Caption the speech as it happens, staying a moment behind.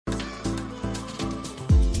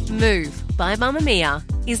Move by Mamamia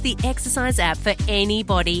is the exercise app for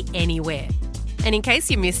anybody, anywhere. And in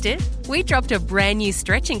case you missed it, we dropped a brand new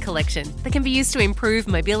stretching collection that can be used to improve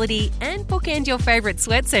mobility and bookend your favourite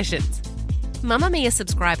sweat sessions. Mamamia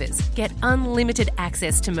subscribers get unlimited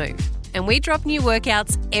access to Move, and we drop new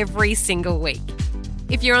workouts every single week.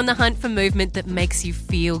 If you're on the hunt for movement that makes you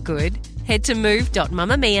feel good, head to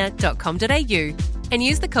move.mamamia.com.au and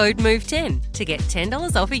use the code MOVE10 to get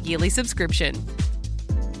 $10 off a yearly subscription.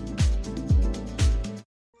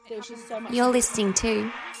 You're listening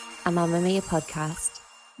to a Mamamia podcast.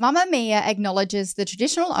 Mamamia acknowledges the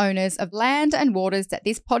traditional owners of land and waters that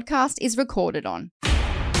this podcast is recorded on.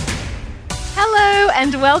 Hello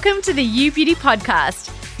and welcome to the You Beauty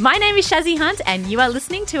podcast. My name is Shazzy Hunt and you are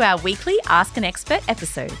listening to our weekly Ask an Expert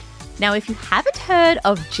episode. Now, if you haven't heard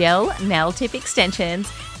of gel nail tip extensions,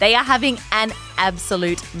 they are having an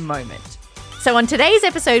absolute moment. So on today's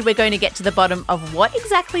episode, we're going to get to the bottom of what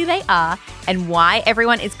exactly they are and why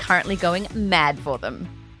everyone is currently going mad for them.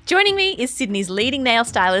 Joining me is Sydney's leading nail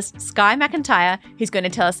stylist, Skye McIntyre, who's going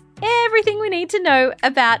to tell us everything we need to know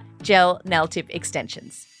about gel nail tip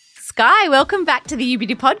extensions. Skye, welcome back to the You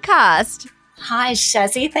Beauty podcast. Hi,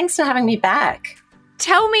 Shazzy. Thanks for having me back.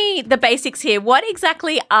 Tell me the basics here. What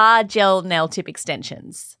exactly are gel nail tip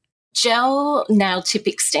extensions? Gel nail tip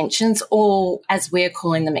extensions, or as we're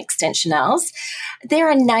calling them, extension nails, they're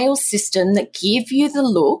a nail system that give you the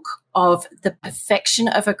look of the perfection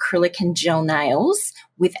of acrylic and gel nails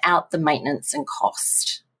without the maintenance and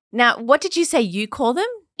cost. Now, what did you say you call them?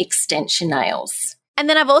 Extension nails. And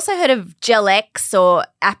then I've also heard of Gel X or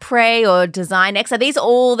Après or Design X. Are these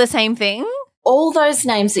all the same thing? All those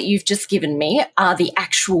names that you've just given me are the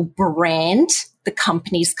actual brand the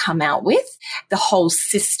companies come out with. The whole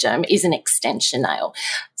system is an extension nail.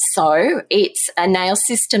 So it's a nail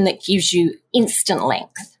system that gives you instant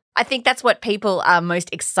length. I think that's what people are most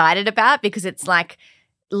excited about because it's like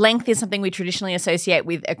length is something we traditionally associate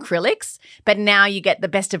with acrylics, but now you get the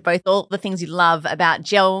best of both, all the things you love about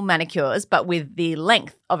gel manicures, but with the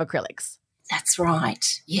length of acrylics. That's right.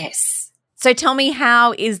 Yes. So tell me,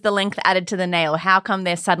 how is the length added to the nail? How come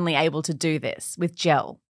they're suddenly able to do this with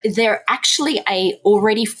gel? They're actually a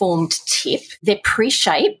already formed tip. They're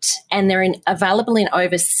pre-shaped and they're available in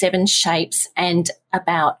over 7 shapes and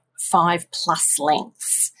about 5+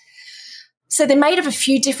 lengths. So they're made of a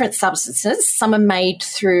few different substances. Some are made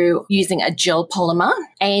through using a gel polymer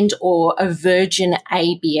and or a virgin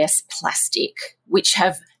ABS plastic, which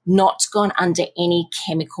have not gone under any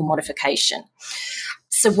chemical modification.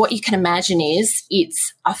 So what you can imagine is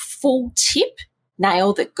it's a full tip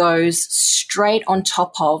nail that goes straight on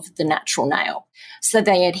top of the natural nail. So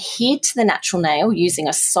they adhere to the natural nail using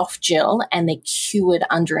a soft gel and they're cured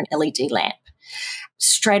under an LED lamp.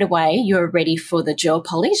 Straight away, you're ready for the gel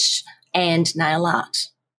polish and nail art.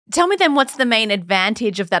 Tell me then, what's the main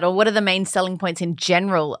advantage of that, or what are the main selling points in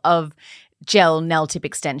general of gel nail tip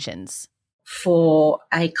extensions? For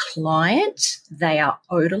a client, they are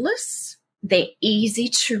odorless, they're easy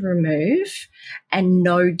to remove, and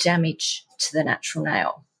no damage to the natural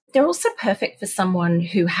nail. They're also perfect for someone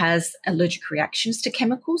who has allergic reactions to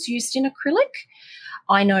chemicals used in acrylic.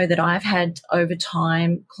 I know that I've had over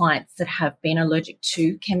time clients that have been allergic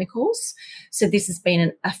to chemicals. So this has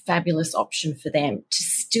been a fabulous option for them to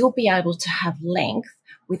still be able to have length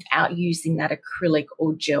without using that acrylic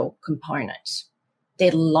or gel component.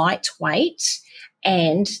 They're lightweight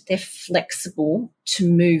and they're flexible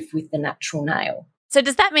to move with the natural nail. So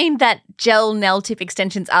does that mean that gel nail tip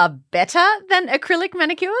extensions are better than acrylic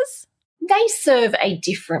manicures? They serve a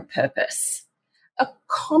different purpose. A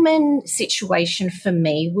common situation for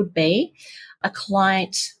me would be a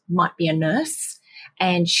client might be a nurse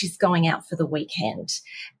and she's going out for the weekend.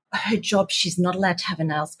 Her job, she's not allowed to have her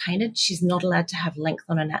nails painted. She's not allowed to have length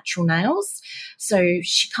on her natural nails. So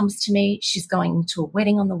she comes to me. She's going to a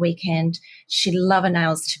wedding on the weekend. She'd love her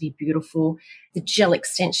nails to be beautiful. The gel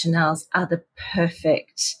extension nails are the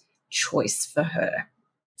perfect choice for her.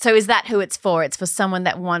 So is that who it's for? It's for someone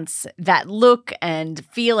that wants that look and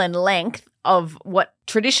feel and length of what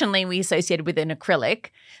traditionally we associated with an acrylic,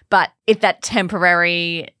 but it's that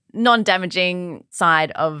temporary, non-damaging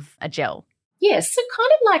side of a gel. Yes, so kind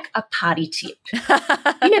of like a party tip.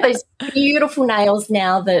 You know those beautiful nails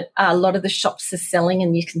now that a lot of the shops are selling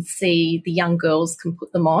and you can see the young girls can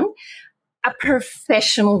put them on? A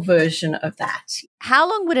professional version of that. How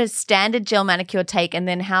long would a standard gel manicure take, and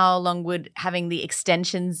then how long would having the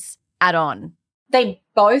extensions add on? They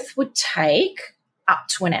both would take up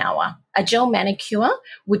to an hour. A gel manicure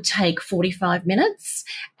would take 45 minutes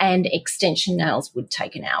and extension nails would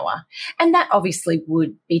take an hour. And that obviously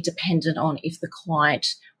would be dependent on if the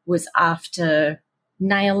client was after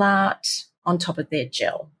nail art on top of their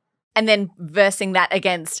gel. And then versing that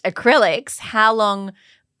against acrylics, how long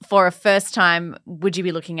for a first time would you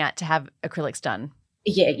be looking at to have acrylics done?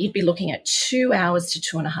 Yeah, you'd be looking at 2 hours to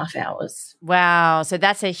 2.5 hours. Wow. So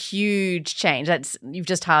that's a huge change. You've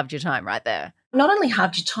just halved your time right there. Not only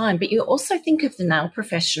halved your time, but you also think of the nail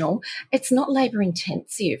professional. It's not labour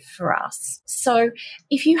intensive for us. So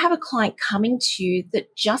if you have a client coming to you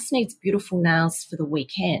that just needs beautiful nails for the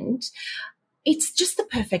weekend, it's just the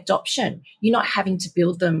perfect option. You're not having to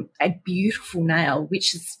build them a beautiful nail,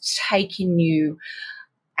 which has taken you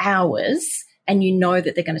hours, and you know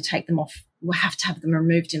that they're going to take them off. We'll have to have them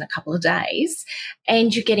removed in a couple of days,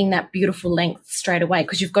 and you're getting that beautiful length straight away,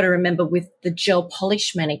 because you've got to remember with the gel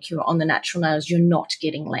polish manicure on the natural nails, you're not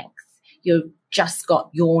getting length. You've just got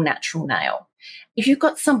your natural nail. If you've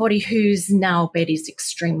got somebody whose nail bed is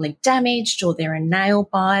extremely damaged, or they're a nail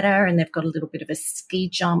biter and they've got a little bit of a ski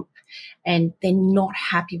jump and they're not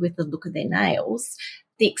happy with the look of their nails,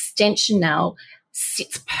 the extension nail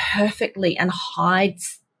sits perfectly and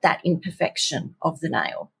hides that imperfection of the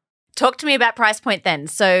nail. Talk to me about price point then.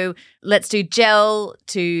 So let's do gel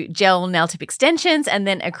to gel nail tip extensions and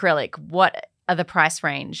then acrylic. What are the price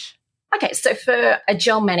range? Okay, so for a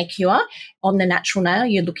gel manicure on the natural nail,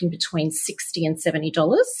 you're looking between $60 and $70.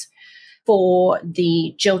 For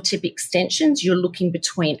the gel tip extensions, you're looking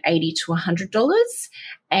between $80 to $100.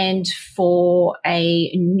 And for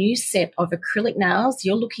a new set of acrylic nails,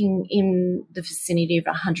 you're looking in the vicinity of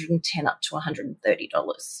 $110 up to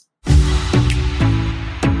 $130.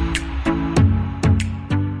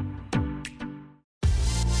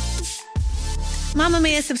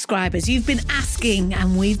 Mamamia subscribers, you've been asking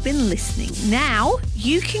and we've been listening. Now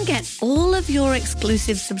you can get all of your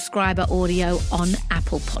exclusive subscriber audio on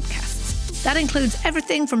Apple Podcasts. That includes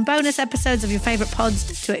everything from bonus episodes of your favourite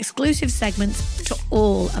pods to exclusive segments to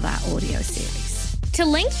all of our audio series. To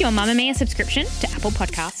link your Mamamia subscription to Apple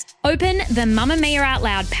Podcasts, open the Mamamia Out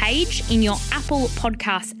Loud page in your Apple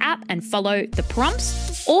Podcasts app and follow the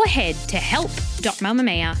prompts, or head to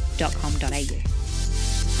help.mamamia.com.au.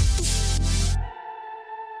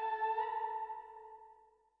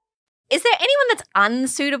 Is there anyone that's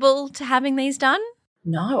unsuitable to having these done?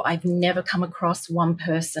 No, I've never come across one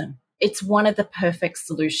person. It's one of the perfect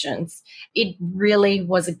solutions. It really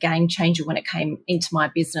was a game changer when it came into my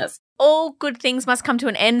business. All good things must come to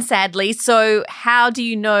an end, sadly. So how do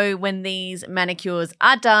you know when these manicures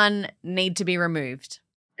are done, need to be removed?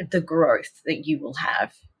 The growth that you will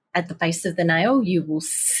have. At the base of the nail, you will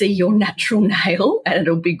see your natural nail and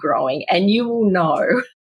it'll be growing, and you will know.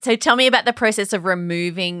 So tell me about the process of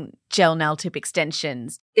removing gel nail tip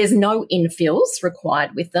extensions. There's no infills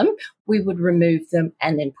required with them. We would remove them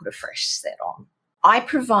and then put a fresh set on. I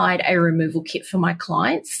provide a removal kit for my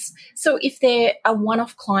clients. So if they're a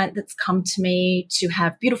one-off client that's come to me to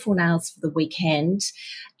have beautiful nails for the weekend,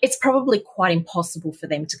 it's probably quite impossible for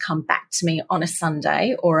them to come back to me on a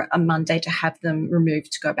Sunday or a Monday to have them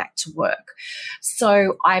removed to go back to work.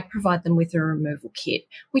 So I provide them with a removal kit,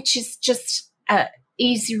 which is just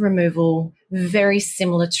easy removal, very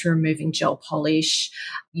similar to removing gel polish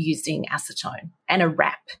using acetone, and a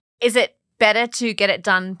wrap. Is it better to get it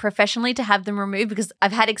done professionally to have them removed? Because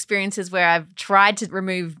I've had experiences where I've tried to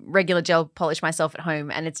remove regular gel polish myself at home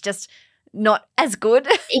and it's just not as good.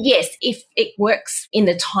 Yes, if it works in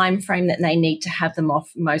the time frame that they need to have them off,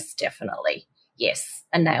 most definitely. Yes,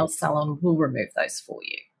 a nail salon will remove those for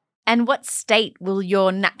you. And what state will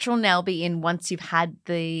your natural nail be in once you've had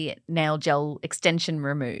the nail gel extension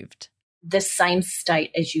removed? The same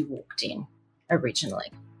state as you walked in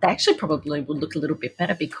originally. They actually probably will look a little bit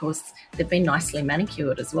better because they've been nicely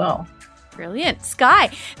manicured as well. Brilliant.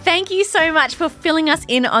 Skye, thank you so much for filling us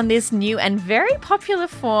in on this new and very popular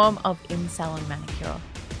form of in-salon manicure.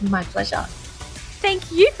 My pleasure.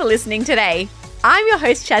 Thank you for listening today. I'm your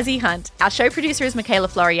host, Shazzy Hunt. Our show producer is Michaela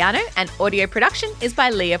Floriano and audio production is by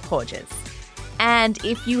Leah Porges. And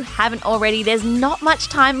if you haven't already, there's not much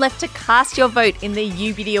time left to cast your vote in the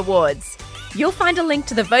UBeauty Awards. You'll find a link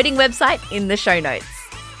to the voting website in the show notes.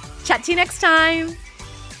 Chat to you next time.